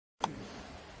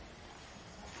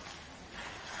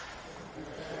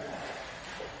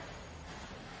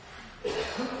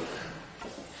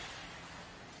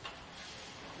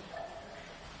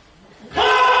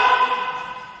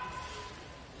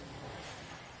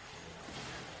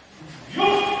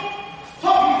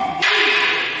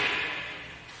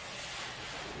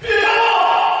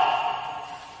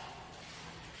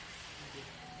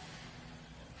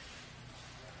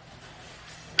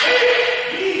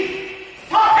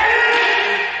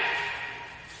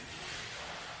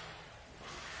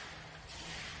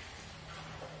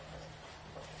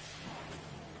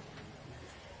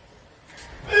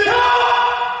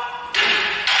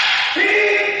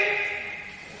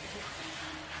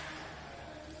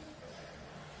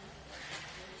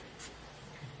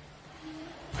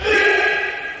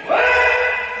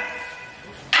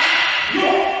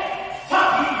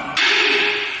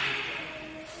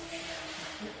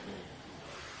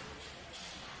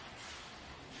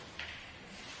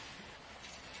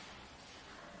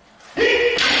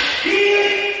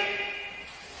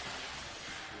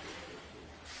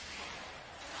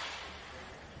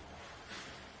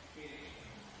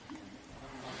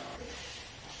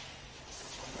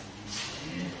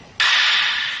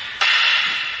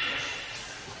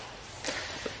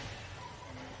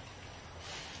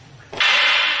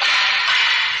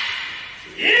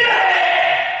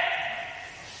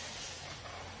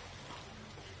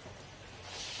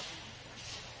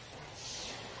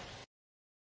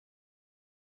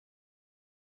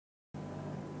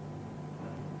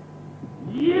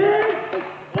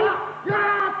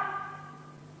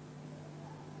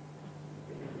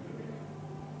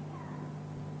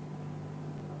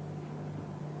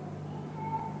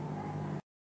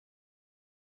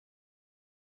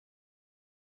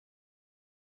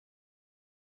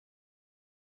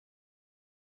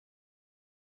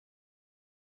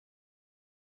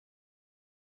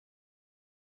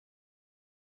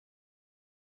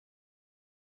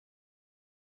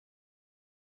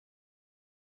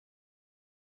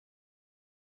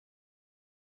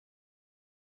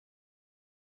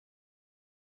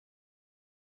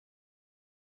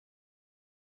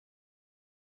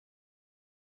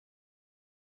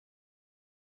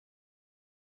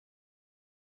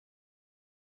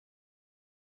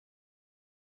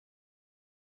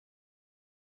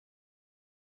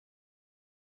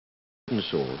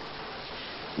sword,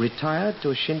 retired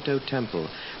to a Shinto temple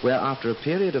where, after a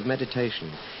period of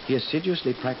meditation, he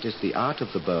assiduously practiced the art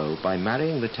of the bow by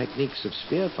marrying the techniques of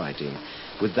spear fighting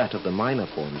with that of the minor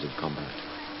forms of combat.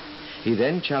 He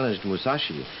then challenged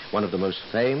Musashi, one of the most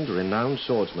famed, renowned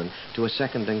swordsmen, to a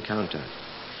second encounter,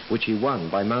 which he won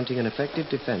by mounting an effective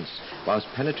defense whilst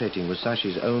penetrating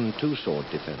Musashi's own two-sword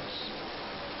defense.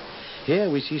 Here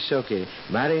we see Soke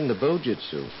marrying the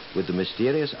bojutsu with the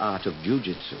mysterious art of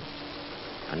jujutsu,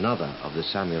 another of the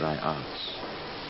samurai arts.